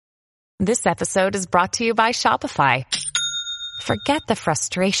This episode is brought to you by Shopify. Forget the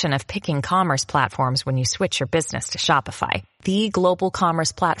frustration of picking commerce platforms when you switch your business to Shopify, the global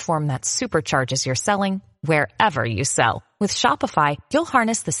commerce platform that supercharges your selling wherever you sell. With Shopify, you'll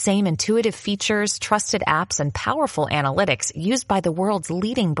harness the same intuitive features, trusted apps, and powerful analytics used by the world's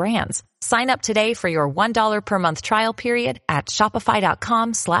leading brands. Sign up today for your $1 per month trial period at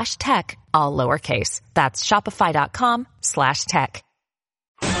shopify.com/tech, all lowercase. That's shopify.com/tech.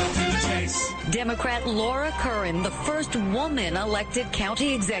 Democrat Laura Curran, the first woman elected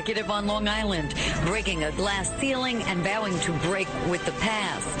county executive on Long Island, breaking a glass ceiling and vowing to break with the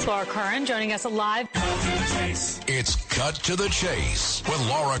past. Laura Curran joining us live. It's Cut to the Chase with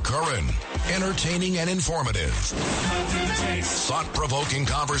Laura Curran. Entertaining and informative. Thought-provoking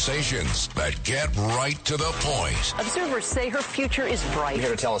conversations that get right to the point. Observers say her future is bright. Here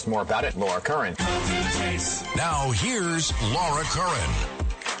to tell us more about it, Laura Curran. Now here's Laura Curran.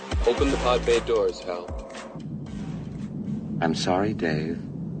 Open the pod bay doors, Hal. I'm sorry, Dave.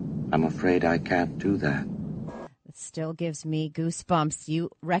 I'm afraid I can't do that. It still gives me goosebumps.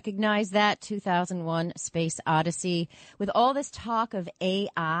 You recognize that 2001 Space Odyssey? With all this talk of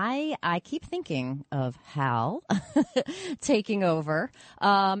AI, I keep thinking of Hal taking over.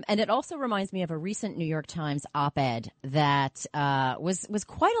 And it also reminds me of a recent New York Times op-ed that was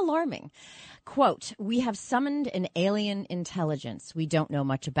quite alarming. Quote, "We have summoned an alien intelligence. We don't know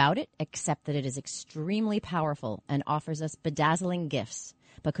much about it, except that it is extremely powerful and offers us bedazzling gifts,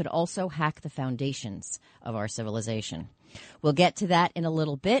 but could also hack the foundations of our civilization." We'll get to that in a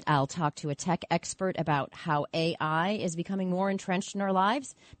little bit. I'll talk to a tech expert about how AI is becoming more entrenched in our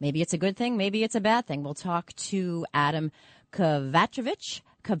lives. Maybe it's a good thing. Maybe it's a bad thing. We'll talk to Adam Kovacevich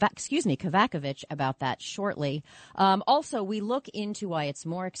about that shortly. Also, we look into why it's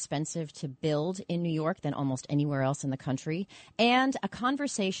more expensive to build in New York than almost anywhere else in the country, and a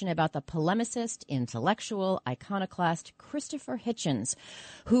conversation about the polemicist, intellectual, iconoclast Christopher Hitchens,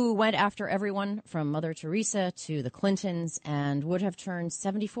 who went after everyone from Mother Teresa to the Clintons and would have turned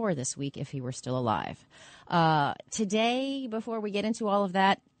 74 this week if he were still alive. Today, before we get into all of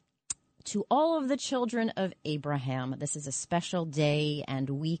that, to all of the children of Abraham, this is a special day and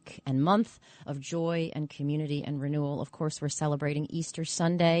week and month of joy and community and renewal. Of course, we're celebrating Easter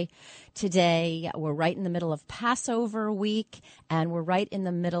Sunday today. We're right in the middle of Passover week, and we're right in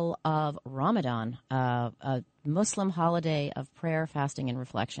the middle of Ramadan, a Muslim holiday of prayer, fasting, and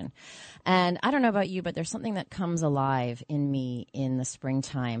reflection. And I don't know about you, but there's something that comes alive in me in the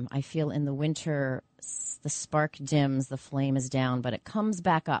springtime. I feel in the winter the spark dims, the flame is down, but it comes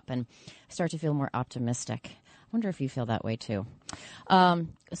back up, and I start to feel more optimistic. I wonder if you feel that way too.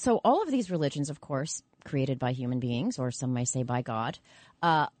 So all of these religions, of course, created by human beings, or some may say by God,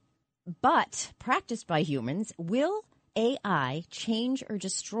 but practiced by humans. Will AI change or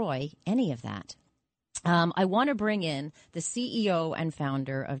destroy any of that? I want to bring in the CEO and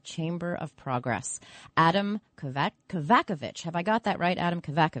founder of Chamber of Progress, Adam Kovacevich. Have I got that right, Adam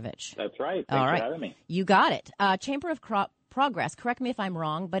Kovacevich? That's right. Thanks for having me. You got it. Chamber of Progress, correct me if I'm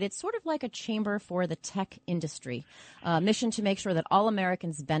wrong, but it's sort of like a chamber for the tech industry. Mission to make sure that all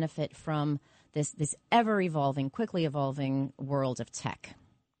Americans benefit from this ever-evolving, quickly evolving world of tech.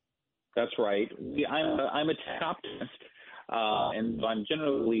 That's right. I'm a tech optimist. And I'm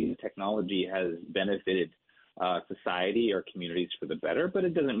generally, technology has benefited society or communities for the better, but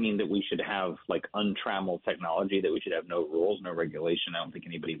it doesn't mean that we should have like untrammeled technology, that we should have no rules, no regulation. I don't think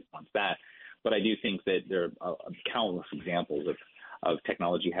anybody wants that. But I do think that there are countless examples of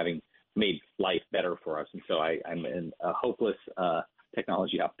technology having made life better for us. And so I'm a hopeless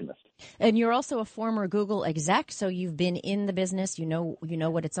technology optimist. And you're also a former Google exec, so you've been in the business. You know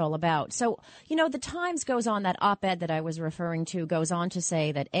what it's all about. So, the Times goes on, that op-ed that I was referring to goes on to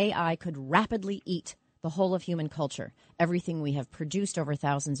say that AI could rapidly eat the whole of human culture, everything we have produced over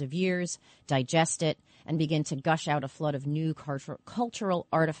thousands of years, digest it, and begin to gush out a flood of new cultural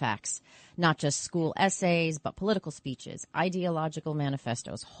artifacts, not just school essays, but political speeches, ideological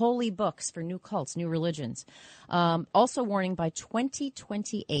manifestos, holy books for new cults, new religions. Also warning by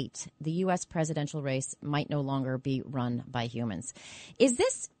 2028, the U.S. presidential race might no longer be run by humans. Is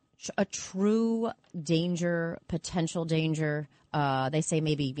this a true danger, potential danger? They say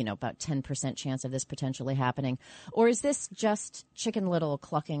maybe, about 10% chance of this potentially happening. Or is this just Chicken Little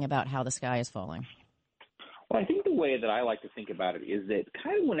clucking about how the sky is falling? Well, I think the way that I like to think about it is that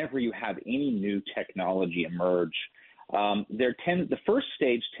kind of whenever you have any new technology emerge, the first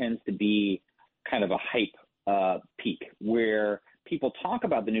stage tends to be kind of a hype peak where people talk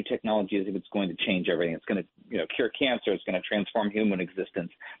about the new technology as if it's going to change everything. It's going to, cure cancer. It's going to transform human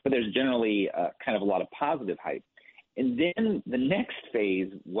existence. But there's generally kind of a lot of positive hype. And then the next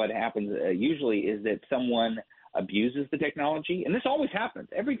phase, what happens usually is that someone abuses the technology. And this always happens.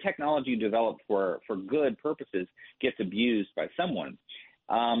 Every technology you develop for good purposes gets abused by someone.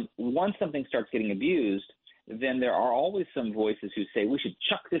 Once something starts getting abused, then there are always some voices who say we should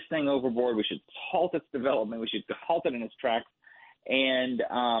chuck this thing overboard, we should halt its development, we should halt it in its tracks. And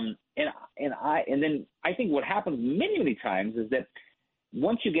then I think what happens many times is that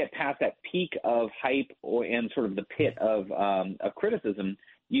once you get past that peak of hype and sort of the pit of criticism,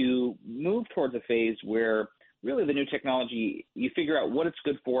 you move towards a phase where really the new technology, you figure out what it's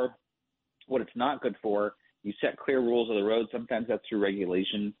good for, what it's not good for. You set clear rules of the road. Sometimes that's through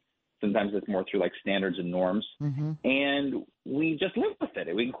regulation. Sometimes it's more through like standards and norms. Mm-hmm. And we just live with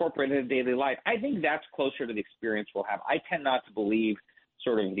it. We incorporate it in daily life. I think that's closer to the experience we'll have. I tend not to believe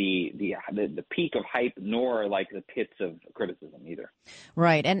sort of the peak of hype, nor like the pits of criticism either.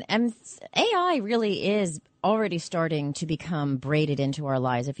 Right. And AI really is already starting to become braided into our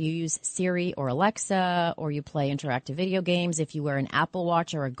lives. If you use Siri or Alexa, or you play interactive video games, if you wear an Apple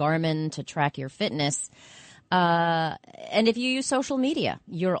Watch or a Garmin to track your fitness, and if you use social media,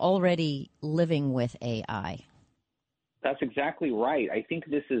 you're already living with AI. That's exactly right. I think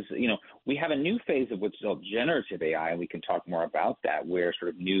this is, we have a new phase of what's called generative AI, and we can talk more about that, where sort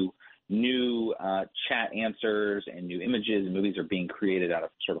of new chat answers and new images and movies are being created out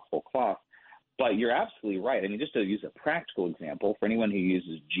of sort of whole cloth. But you're absolutely right. I mean, just to use a practical example, for anyone who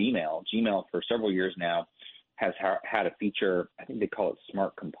uses Gmail for several years now has had a feature, I think they call it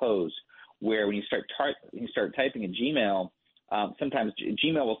Smart Compose, where when you start typing in Gmail, sometimes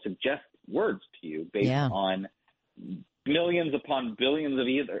Gmail will suggest words to you based on millions upon billions of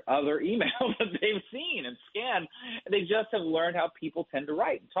other emails that they've seen and scanned. They just have learned how people tend to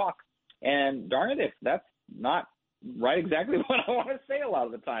write and talk. And darn it, if that's not right exactly what I want to say a lot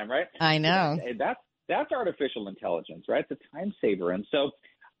of the time, right? I know. That's artificial intelligence, right? It's a time saver. And so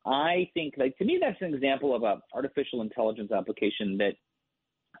I think, to me, that's an example of an artificial intelligence application that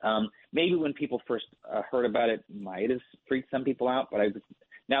maybe when people first heard about it might have freaked some people out, but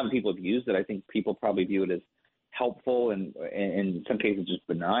now that people have used it, I think people probably view it as helpful and in some cases just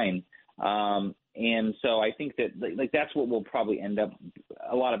benign. And so I think that that's what will probably end up.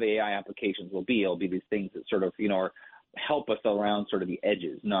 A lot of AI applications will be. It'll be these things that sort of or help us around sort of the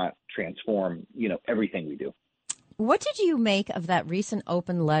edges, not transform everything we do. What did you make of that recent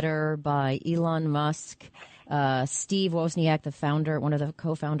open letter by Elon Musk, Steve Wozniak, one of the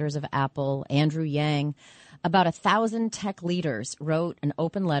co-founders of Apple, Andrew Yang? About 1,000 tech leaders wrote an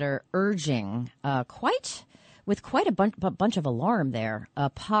open letter urging with quite a bunch of alarm there, a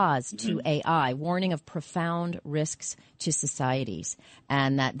pause to AI, warning of profound risks to societies,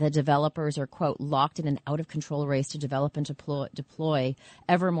 and that the developers are, quote, locked in an out-of-control race to develop and deploy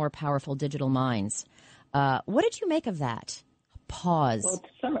ever more powerful digital minds. What did you make of that pause? Well,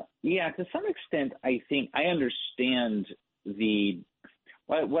 to some extent, I think I understand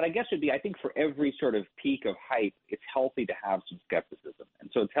what I guess would be, I think for every sort of peak of hype, it's healthy to have some skepticism. And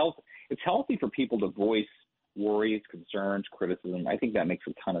so it's healthy for people to voice worries, concerns, criticism. I think that makes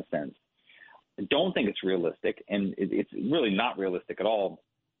a ton of sense. I don't think it's realistic, and it's really not realistic at all,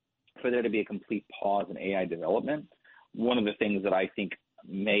 for there to be a complete pause in AI development. One of the things that I think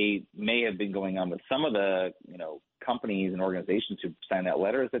may have been going on with some of the companies and organizations who signed that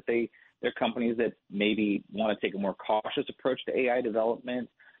letter is that they're companies that maybe want to take a more cautious approach to AI development.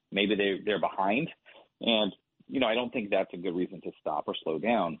 Maybe they're behind, and I don't think that's a good reason to stop or slow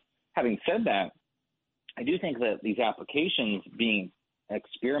down. Having said that, I do think that these applications being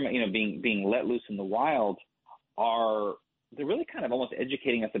being let loose in the wild they're really kind of almost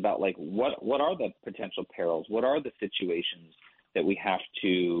educating us about what are the potential perils, what are the situations that we have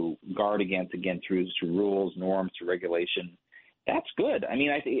to guard against, again, through rules, norms, through regulation. That's good. I mean,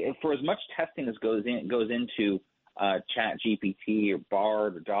 I think for as much testing as goes into Chat GPT or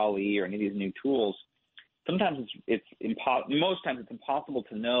Bard or DALL-E or any of these new tools, sometimes most times it's impossible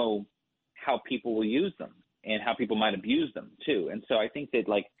to know how people will use them and how people might abuse them too. And so I think that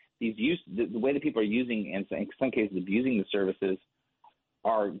the way that people are using, and in some cases abusing the services,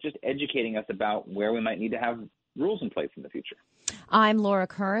 are just educating us about where we might need to have rules in place in the future. I'm Laura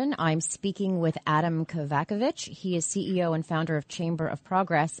Curran. I'm speaking with Adam Kovacevich. He is CEO and founder of Chamber of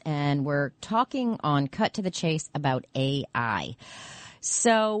Progress, and we're talking on Cut to the Chase about AI.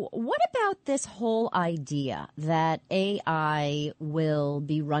 So what about this whole idea that AI will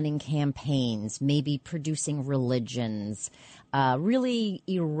be running campaigns, maybe producing religions, really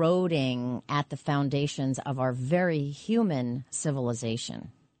eroding at the foundations of our very human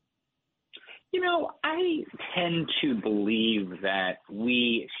civilization? I tend to believe that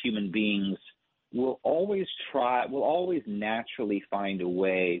we human beings we'll always naturally find a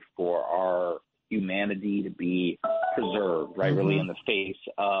way for our humanity to be preserved, right? Really in the face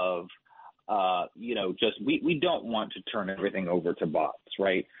of, we don't want to turn everything over to bots,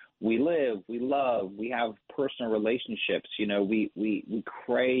 right? We live, we love, we have personal relationships, we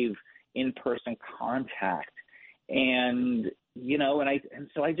crave in-person contact. And,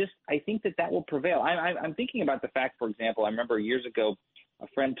 so I think that will prevail. I'm thinking about the fact, for example, I remember years ago, a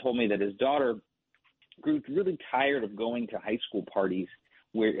friend told me that his daughter grew really tired of going to high school parties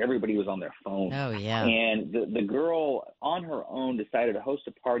where everybody was on their phone. Oh, yeah. And the girl on her own decided to host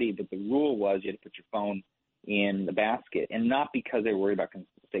a party, but the rule was you had to put your phone in the basket, and not because they were worried about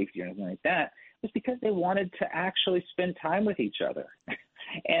safety or anything like that. It was because they wanted to actually spend time with each other.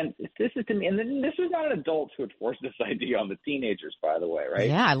 And this is to me, and this was not an adult who had forced this idea on the teenagers, by the way, right?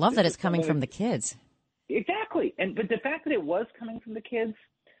 Yeah, I love that it's coming from the kids. Exactly. But the fact that it was coming from the kids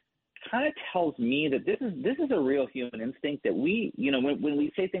kind of tells me that this is a real human instinct that we, when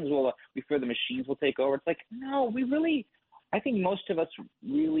we say things, well, we fear the machines will take over. It's like, no, I think most of us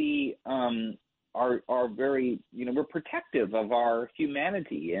really are very, we're protective of our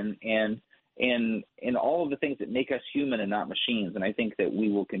humanity and all of the things that make us human and not machines. And I think that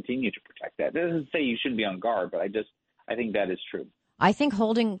we will continue to protect that. That doesn't say you shouldn't be on guard, but I think that is true. I think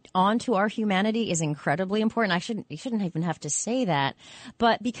holding on to our humanity is incredibly important. You shouldn't even have to say that.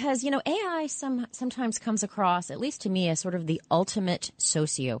 But because, AI sometimes comes across, at least to me, as sort of the ultimate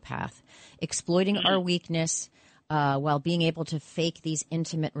sociopath, exploiting our weakness while being able to fake these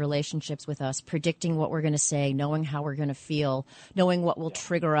intimate relationships with us, predicting what we're going to say, knowing how we're going to feel, knowing what will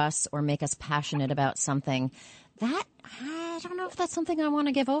trigger us or make us passionate about something. That, I don't know if that's something I want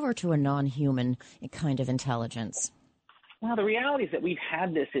to give over to a non-human kind of intelligence. Well, the reality is that we've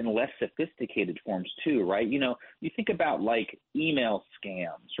had this in less sophisticated forms too, right? You think about like email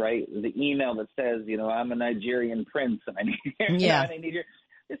scams, right? The email that says, I'm a Nigerian prince and I need your.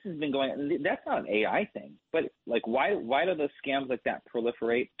 This has been going on. That's not an AI thing, but like, why do those scams like that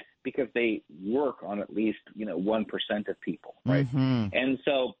proliferate? Because they work on at least 1% of people, right? Mm-hmm. And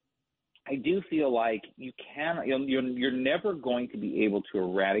so I do feel like you're never going to be able to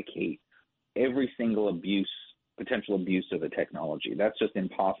eradicate every single potential abuse of the technology. That's just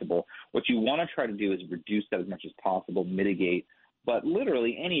impossible. What you want to try to do is reduce that as much as possible, mitigate. But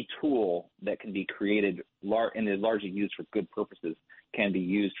literally any tool that can be created and is largely used for good purposes can be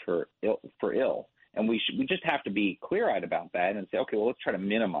used for ill. And we just have to be clear-eyed about that and say, okay, well, let's try to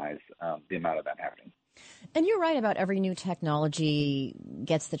minimize the amount of that happening. And you're right about every new technology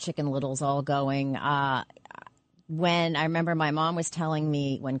gets the chicken littles all going. When I remember my mom was telling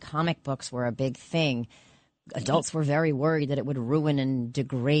me when comic books were a big thing, adults were very worried that it would ruin and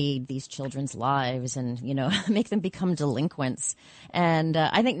degrade these children's lives and, make them become delinquents. And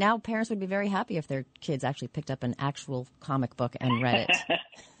I think now parents would be very happy if their kids actually picked up an actual comic book and read it.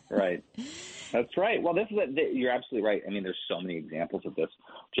 Right. That's right. Well, you're absolutely right. I mean, there's so many examples of this.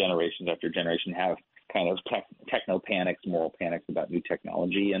 Generation after generation have kind of techno panics, moral panics about new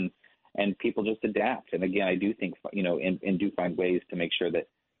technology, and people just adapt. And again, I do think, and do find ways to make sure that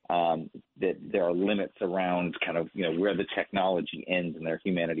that there are limits around kind of, where the technology ends and their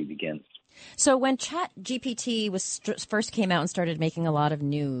humanity begins. So when ChatGPT first came out and started making a lot of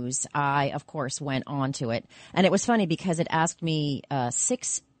news, I, of course, went on to it. And it was funny because it asked me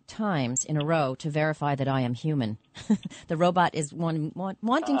 6 times in a row to verify that I am human. The robot is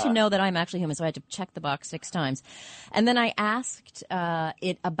wanting to know that I'm actually human, so I had to check the box 6 times. And then I asked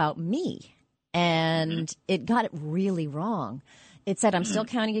it about me, and it got it really wrong. It said I'm still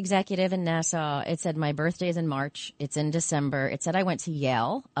county executive in Nassau. It said my birthday is in March. It's in December. It said I went to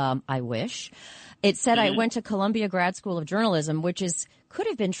Yale. I wish. It said I went to Columbia Grad School of Journalism, which could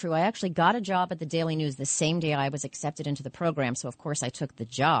have been true. I actually got a job at the Daily News the same day I was accepted into the program, so of course I took the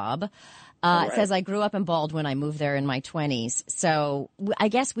job. It says I grew up in Baldwin. I moved there in my 20s. So I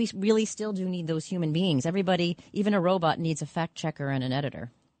guess we really still do need those human beings. Everybody, even a robot, needs a fact checker and an editor.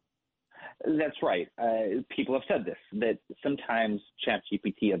 That's right. People have said this, that sometimes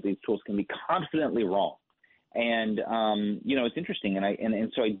ChatGPT, these tools can be confidently wrong. And, it's interesting.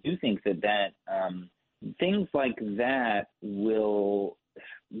 And so I do think that things like that I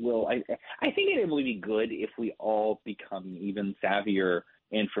think it will be good if we all become even savvier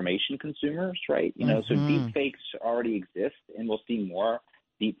information consumers, right? So deep fakes already exist, and we'll see more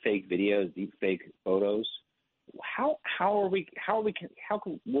deep fake videos, deep fake photos. How will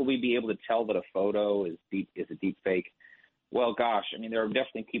we be able to tell that a photo is a deep fake? Well, gosh, I mean, there are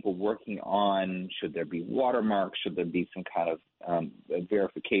definitely people working on, should there be watermarks? Should there be some kind of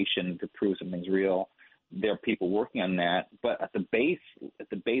verification to prove something's real? There are people working on that, but at the base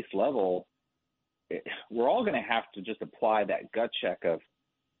level, we're all going to have to just apply that gut check of,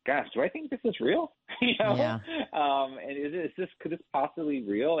 gosh, do I think this is real? Yeah. And could this possibly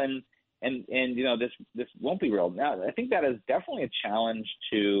real? And this won't be real. Now, I think that is definitely a challenge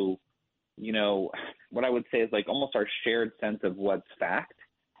to, what I would say is like almost our shared sense of what's fact.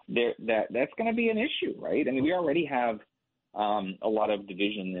 That's going to be an issue, right? I mean, we already have a lot of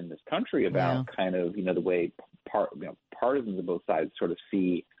division in this country about kind of, the way partisans of both sides sort of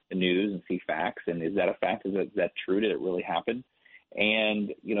see the news and see facts. And is that a fact? Is that true? Did it really happen?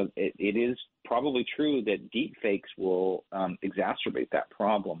 And, it is probably true that deep fakes will exacerbate that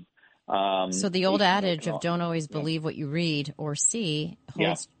problem. So the old adage of don't always believe what you read or see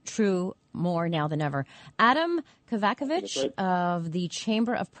holds true more now than ever. Adam Kovacevich of the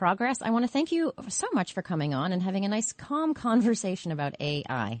Chamber of Progress, I want to thank you so much for coming on and having a nice, calm conversation about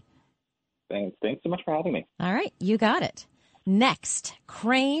AI. Thanks so much for having me. All right, you got it. Next,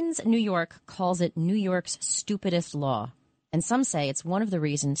 Cranes, New York calls it New York's stupidest law. And some say it's one of the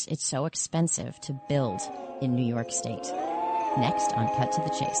reasons it's so expensive to build in New York State. Next on Cut to the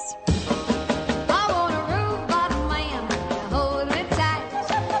Chase.